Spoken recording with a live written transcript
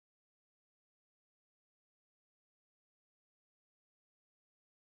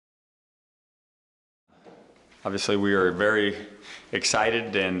Obviously, we are very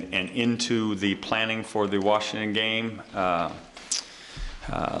excited and into the planning for the Washington game.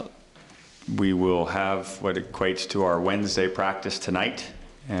 We will have what equates to our Wednesday practice tonight,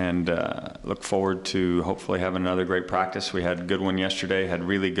 and look forward to hopefully having another great practice. We had a good one yesterday, had a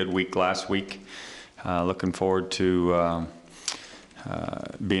really good week last week. Looking forward to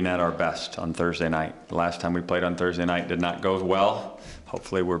being at our best on Thursday night. The last time we played on Thursday night did not go well.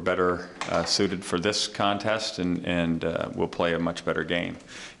 Hopefully we're better suited for this contest, and we'll play a much better game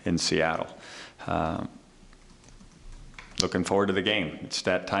in Seattle. Looking forward to the game. It's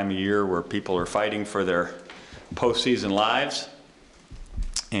that time of year where people are fighting for their postseason lives,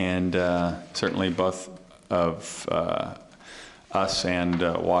 and certainly both of us and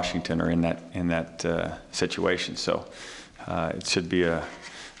Washington are in that situation. So it should be a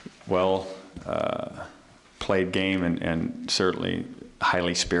well played game, and certainly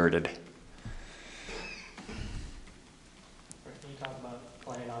highly spirited. Can you talk about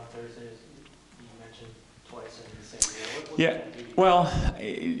playing on Thursdays? You mentioned twice in the same year. Yeah, well,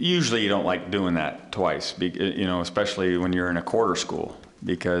 usually you don't like doing that twice, you know, especially when you're in a quarter school,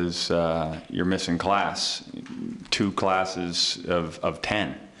 because you're missing class, 2 classes of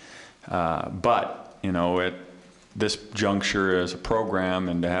 10. But, you know, at this juncture as a program,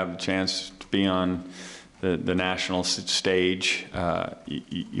 and to have the chance to be on the national stage,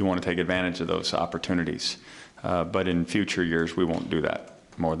 you want to take advantage of those opportunities. But in future years, we won't do that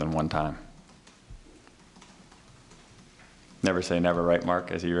more than one time. Never say never, right,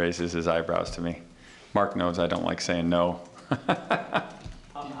 Mark, as he raises his eyebrows to me. Mark knows I don't like saying no. How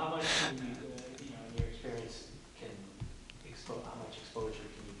much can you, you know, in your experience, how much exposure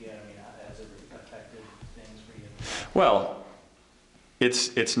can you get? I mean, has it affected things for you? Well,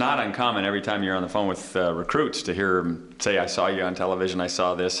 it's not uncommon every time you're on the phone with recruits to hear them say, I saw you on television, I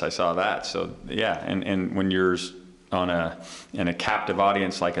saw this, I saw that. So yeah, and when you're in a captive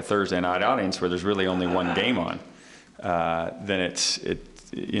audience like a Thursday night audience where there's really only one game on, then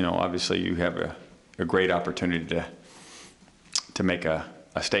you know, obviously you have a great opportunity to make a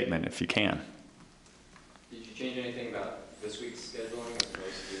statement if you can. Did you change anything about this week's scheduling as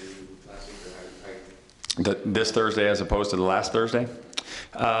opposed to last week, or how This Thursday as opposed to the last Thursday?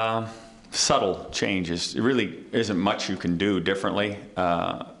 Subtle changes. It really isn't much you can do differently.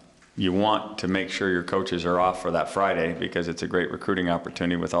 You want to make sure your coaches are off for that Friday because it's a great recruiting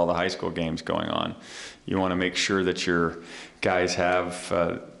opportunity with all the high school games going on. You want to make sure that your guys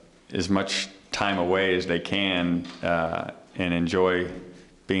have as much time away as they can and enjoy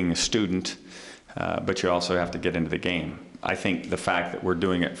being a student, but you also have to get into the game. I think the fact that we're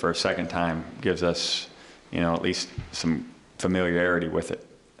doing it for a second time gives us, you know, at least some familiarity with it,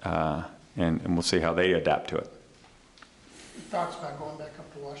 and we'll see how they adapt to it. Thoughts about going back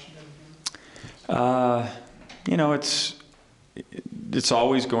up to Washington again? You know, it's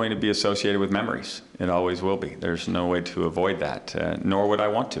always going to be associated with memories. It always will be. There's no way to avoid that, nor would I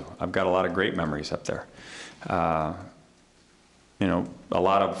want to. I've got a lot of great memories up there. You know, a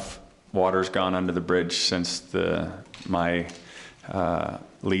lot of water's gone under the bridge since my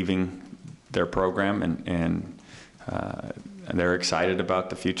leaving their program, and they're excited about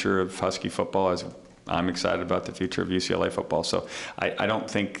the future of Husky football, as I'm excited about the future of UCLA football. So I don't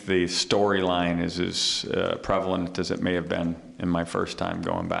think the storyline is as prevalent as it may have been in my first time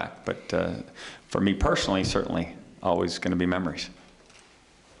going back. But for me personally, certainly always going to be memories.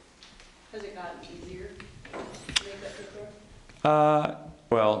 Has it gotten easier to make that trip?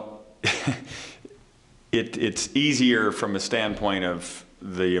 Well, it's easier from a standpoint of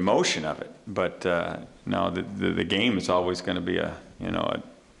the emotion of it, but no, the game is always going to be a, you know,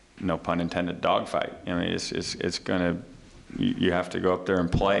 no pun intended, dogfight. I mean, it's going to, you have to go up there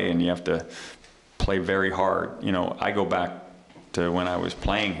and play, and you have to play very hard. You know, I go back to when I was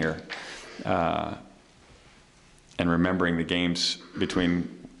playing here and remembering the games between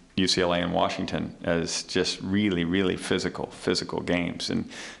UCLA and Washington as just really, really physical games, and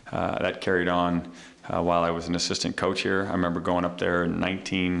that carried on while I was an assistant coach here. I remember going up there in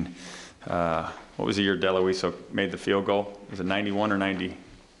what was the year DeLuiso made the field goal? Was it 91 or 90?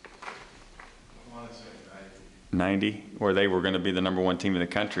 90, where they were going to be the #1 team in the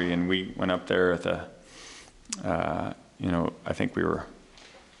country, and we went up there at the, you know, I think we were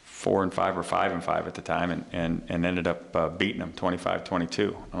 4-5 or 5-5 at the time, and ended up beating them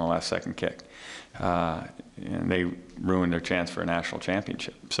 25-22 on the last second kick. And they ruined their chance for a national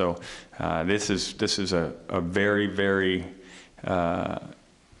championship. So this is a very, very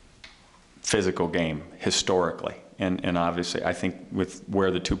physical game historically. And obviously, I think with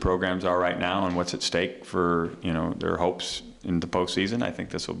where the two programs are right now and what's at stake for, you know, their hopes in the postseason, I think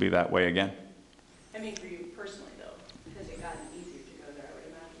this will be that way again. I mean, for you personally,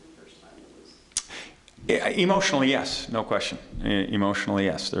 Emotionally, yes, no question. Emotionally,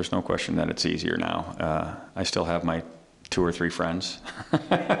 yes. There's no question that it's easier now. I still have my 2 or 3 friends.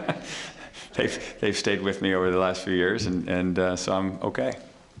 They've stayed with me over the last few years, and so I'm okay.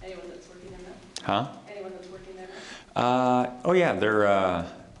 Anyone that's working there now? Huh? Anyone that's working there now? Oh yeah,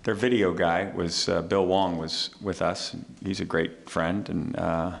 their video guy was Bill Wong was with us. He's a great friend, and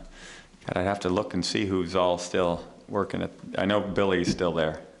God, I'd have to look and see who's all still working at. I know Billy's still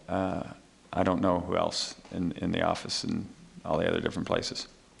there. I don't know who else in the office and all the other different places.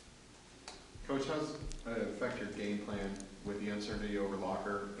 Coach, how does it affect your game plan with the uncertainty over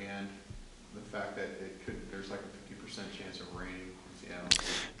Locker and the fact that there's like a 50% chance of rain in Seattle?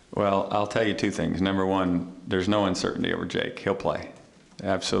 Well, I'll tell you 2 things. Number one, there's no uncertainty over Jake. He'll play.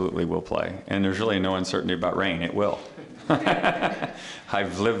 Absolutely will play. And there's really no uncertainty about rain. It will.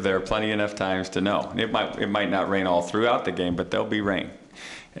 I've lived there plenty enough times to know. It might not rain all throughout the game, but there'll be rain.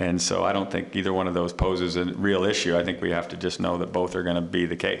 And so I don't think either one of those poses a real issue. I think we have to just know that both are going to be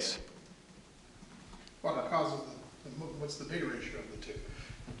the case. Well, that causes what's the bigger issue of the 2?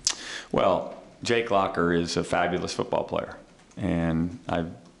 Well, Jake Locker is a fabulous football player. And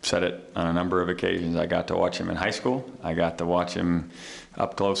I've said it on a number of occasions. I got to watch him in high school. I got to watch him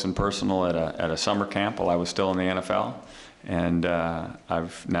up close and personal at a summer camp while I was still in the NFL. And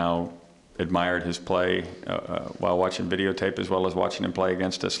I've now admired his play while watching videotape, as well as watching him play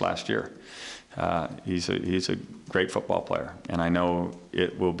against us last year. He's a great football player, and I know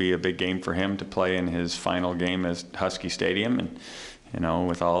it will be a big game for him to play in his final game as Husky Stadium, and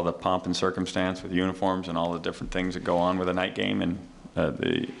with all the pomp and circumstance with uniforms and all the different things that go on with a night game, and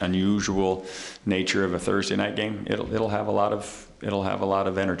the unusual nature of a Thursday night game. It'll have a lot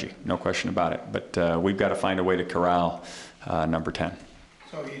of energy, no question about it. But we've got to find a way to corral number 10.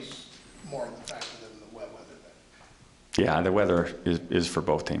 So he's more of the factor than the wet weather then? Yeah, the weather is for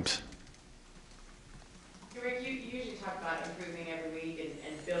both teams. Rick, you usually talk about improving every week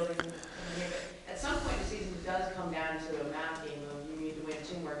and building from here, but at some point the season does come down to a math game of you need to win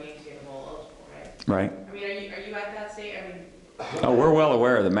 2 more games to get a bowl eligible, right? Right. I mean, are you at that state? I mean. Oh, we're well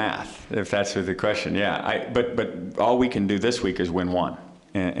aware of the math, if that's the question. Yeah, but all we can do this week is win 1,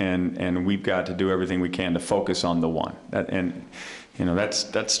 and we've got to do everything we can to focus on the 1.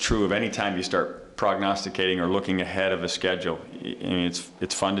 That's true of any time you start prognosticating or looking ahead of a schedule. I mean,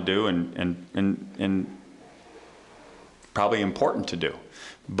 it's fun to do and probably important to do,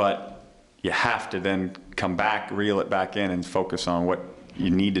 but you have to then come back, reel it back in, and focus on what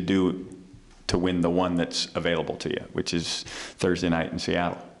you need to do to win the 1 that's available to you, which is Thursday night in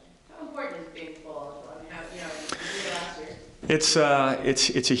Seattle. How important is being full? I mean, you did last year.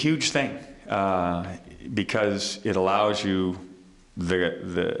 It's a huge thing because it allows you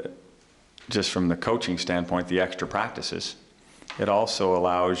just from the coaching standpoint, the extra practices. It also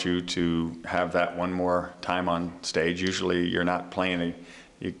allows you to have that one more time on stage. Usually you're not playing,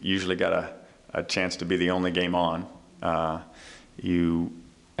 you usually got a chance to be the only game on. You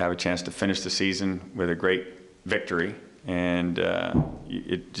have a chance to finish the season with a great victory, and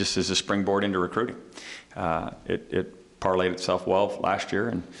it just is a springboard into recruiting. It parlayed itself well last year,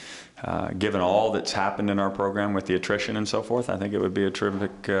 and given all that's happened in our program with the attrition and so forth, I think it would be a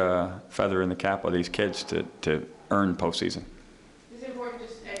terrific feather in the cap of these kids to earn postseason. Is it important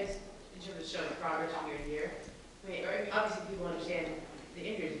just as in terms of showing progress from year to year? I mean, obviously people understand the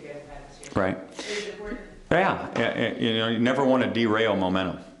injuries you guys have had this year. Right. Is it important? Yeah, you never want to derail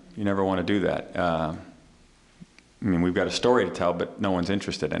momentum. You never want to do that. I mean, we've got a story to tell, but no one's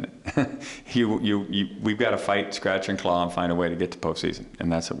interested in it. We've got to fight, scratch and claw, and find a way to get to postseason,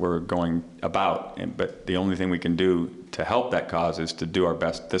 and that's what we're going about. But the only thing we can do to help that cause is to do our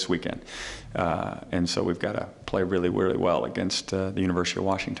best this weekend. And so we've got to play really, really well against the University of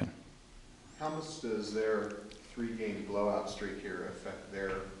Washington. How much does their 3-game blowout streak here affect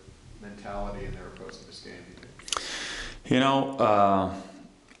their mentality and their approach to this game?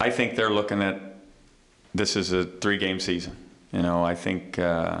 I think they're looking at this is a 3-game season. I think,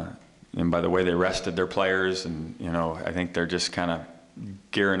 and by the way they rested their players, and I think they're just kind of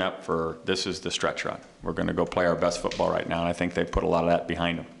gearing up for this is the stretch run. We're going to go play our best football right now, and I think they put a lot of that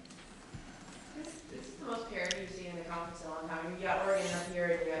behind them. This is the most parity you've seen in the conference in a long time. You got Oregon up here,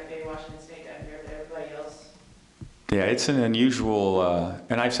 and you got maybe Washington State down here, but everybody else. Yeah, it's an unusual,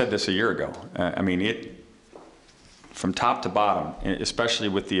 and I've said this a year ago. I mean, from top to bottom, especially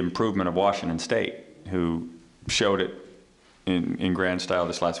with the improvement of Washington State, who showed it in grand style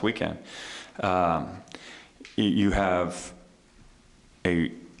this last weekend. You have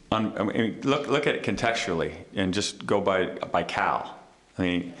look at it contextually and just go by Cal. I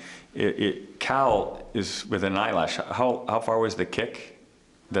mean, Cal is within an eyelash. How far was the kick?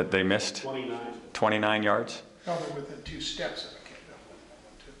 that they missed? 29. 29 yards? No, they're within 2 steps of a kick.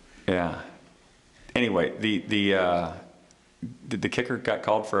 Yeah. Anyway, the kicker got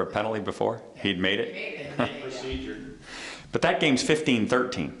called for a penalty before? He'd made it? Procedure. But that game's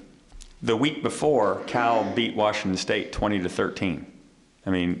 15-13. The week before, Cal beat Washington State 20-13. I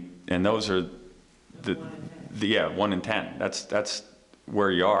mean, and those are the 1 and 10. That's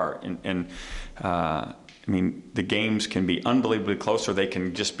where you are. And I mean, the games can be unbelievably close, or they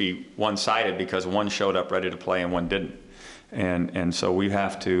can just be one-sided because one showed up ready to play and one didn't. And so we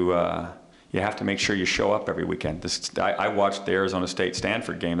have to you have to make sure you show up every weekend. I watched the Arizona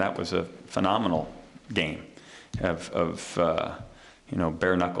State-Stanford game. That was a phenomenal game of you know,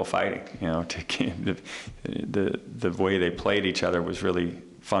 bare knuckle fighting. You know, the way they played each other was really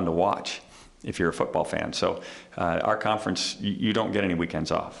fun to watch if you're a football fan. So our conference, you don't get any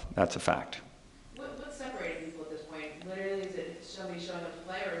weekends off. That's a fact. What's separating people at this point? Literally, is it somebody showing up to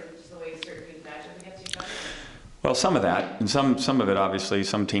play, or is it just the way certain teams match up against each other? Well, some of that, and some of it, obviously,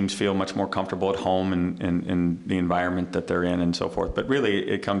 some teams feel much more comfortable at home and the environment that they're in and so forth. But really,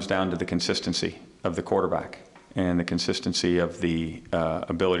 it comes down to the consistency of the quarterback and the consistency of the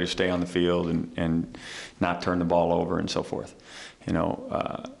ability to stay on the field and not turn the ball over and so forth. You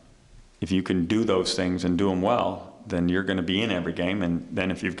know, if you can do those things and do them well, then you're going to be in every game. And then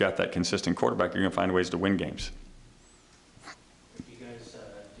if you've got that consistent quarterback, you're going to find ways to win games. You guys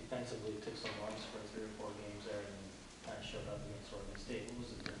defensively took some lumps for 3 or 4 games there and kind of showed up against Oregon State. What was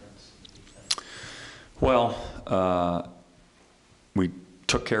the difference in defense? Well, we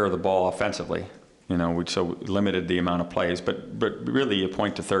took care of the ball offensively. You know, we limited the amount of plays, but really you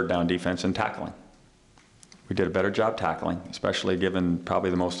point to third down defense and tackling. We did a better job tackling, especially given probably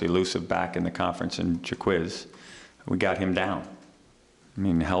the most elusive back in the conference in Jaquiz. We got him down. I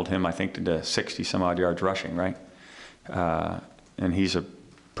mean, held him, I think, to 60-some-odd yards rushing, right? And he's a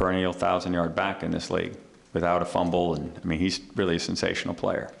perennial 1,000-yard back in this league without a fumble. And I mean, he's really a sensational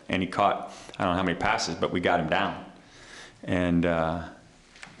player. And he caught, I don't know how many passes, but we got him down. And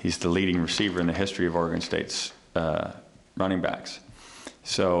he's the leading receiver in the history of Oregon State's running backs.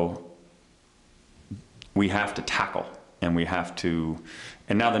 So we have to tackle, and we have to,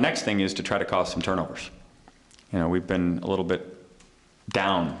 and now the next thing is to try to cause some turnovers. You know, we've been a little bit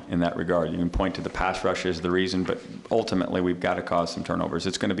down in that regard. You can point to the pass rush as the reason, but ultimately we've got to cause some turnovers.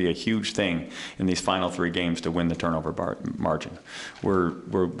 It's going to be a huge thing in these final 3 games to win the turnover margin.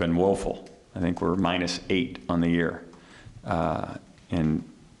 We've been woeful. I think we're -8 on the year. And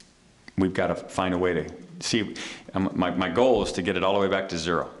we've got to find a way to see. My goal is to get it all the way back to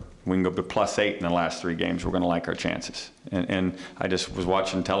 0. We can go to +8 in the last 3 games. We're going to like our chances. And I just was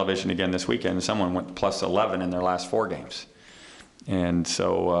watching television again this weekend, and someone went +11 in their last 4 games. And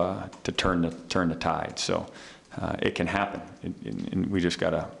so to turn the tide. So it can happen. And we just got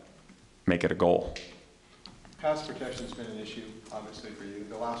to make it a goal. Pass protection's been an issue, obviously, for you.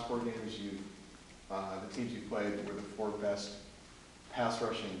 The last 4 games, the teams you played were the 4 best pass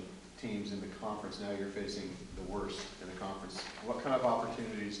rushing teams in the conference. Now you're facing the worst in the conference. What kind of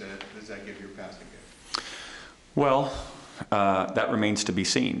opportunities does that give your passing game? Well, that remains to be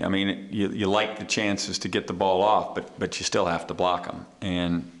seen. I mean, you like the chances to get the ball off, but you still have to block them.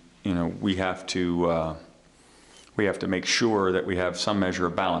 And you know, we have to make sure that we have some measure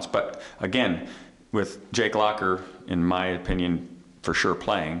of balance. But again, with Jake Locker, in my opinion, for sure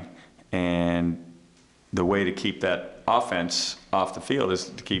playing, and the way to keep that offense off the field is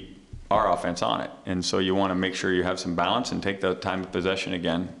to keep our offense on it. And so you want to make sure you have some balance and take the time of possession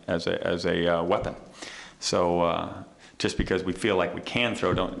again as a weapon. So just because we feel like we can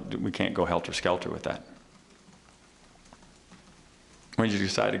throw, we can't go helter-skelter with that. When did you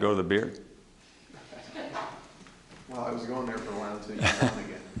decide to go to the beard? Well, I was going there for a while until you got on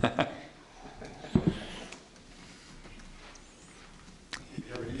again.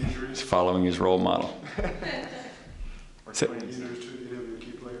 He's following his role model.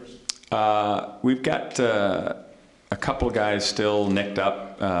 We've got a couple of guys still nicked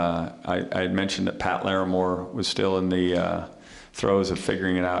up. I had mentioned that Pat Larimore was still in the throes of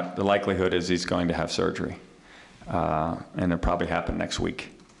figuring it out. The likelihood is he's going to have surgery, and it'll probably happen next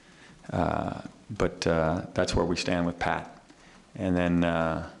week. But that's where we stand with Pat. And then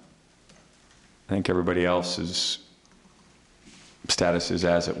I think everybody else's status is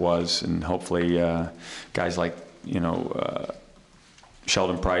as it was, and hopefully guys like, you know,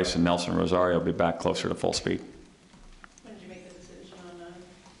 Sheldon Price and Nelson Rosario will be back closer to full speed. When did you make the decision on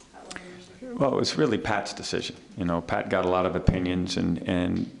Pat Larimore? Well, it was really Pat's decision. You know, Pat got a lot of opinions,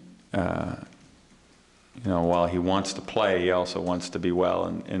 and you know, while he wants to play, he also wants to be well.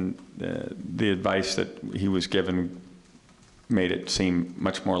 And the advice that he was given made it seem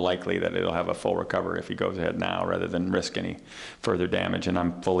much more likely that it'll have a full recovery if he goes ahead now rather than risk any further damage, and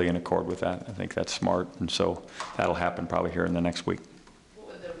I'm fully in accord with that. I think that's smart, and so that'll happen probably here in the next week. What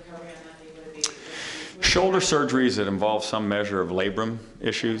would the recovery on that be? Would it be? Shoulder surgeries that involve some measure of labrum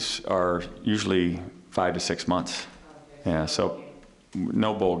issues are usually 5 to 6 months. Yeah, so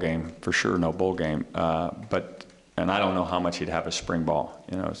no bowl game, for sure no bowl game. And I don't know how much he'd have a spring ball.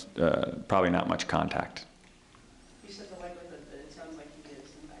 You know, probably not much contact. You said the likelihood, but it sounds like he did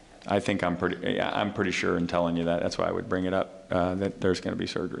some back up. I think I'm pretty sure in telling you that. That's why I would bring it up, that there's going to be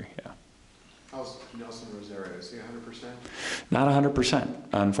surgery, yeah. How's Nelson Rosario? Is he 100%? Not 100%,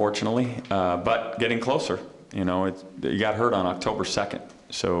 unfortunately, but getting closer. You know, he got hurt on October 2nd,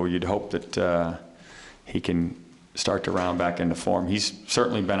 so you'd hope that he can start to round back into form. He's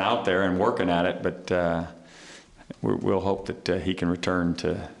certainly been out there and working at it, but we'll hope that he can return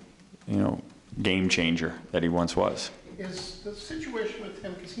to, you know, game changer that he once was. Is the situation with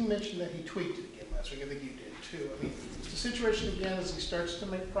him, because he mentioned that he tweaked it again last week, I think you did too. I mean, is the situation again as he starts to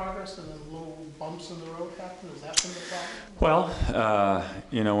make progress and then little bumps in the road happen? Has that been the problem? Well,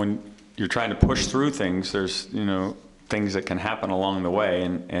 you know, when you're trying to push through things, there's, you know, things that can happen along the way,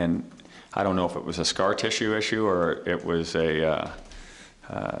 and I don't know if it was a scar tissue issue or it was a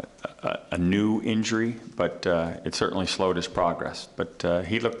new injury, but it certainly slowed his progress. But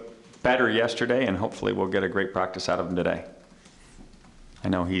he looked better yesterday, and hopefully we'll get a great practice out of him today. I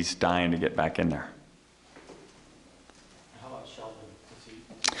know he's dying to get back in there. How about Sheldon?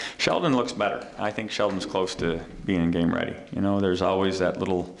 Sheldon looks better. I think Sheldon's close to being game ready. You know, there's always that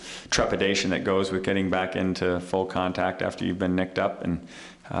little trepidation that goes with getting back into full contact after you've been nicked up. And,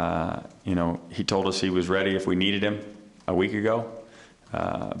 you know, he told us he was ready if we needed him a week ago.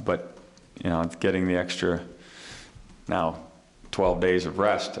 But, you know, getting the extra now 12 days of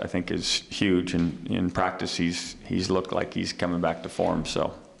rest, I think, is huge. And in practice, he's looked like he's coming back to form.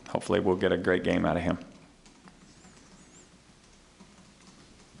 So hopefully we'll get a great game out of him.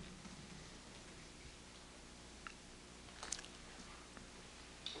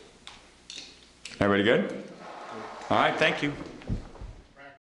 Everybody good? All right, thank you.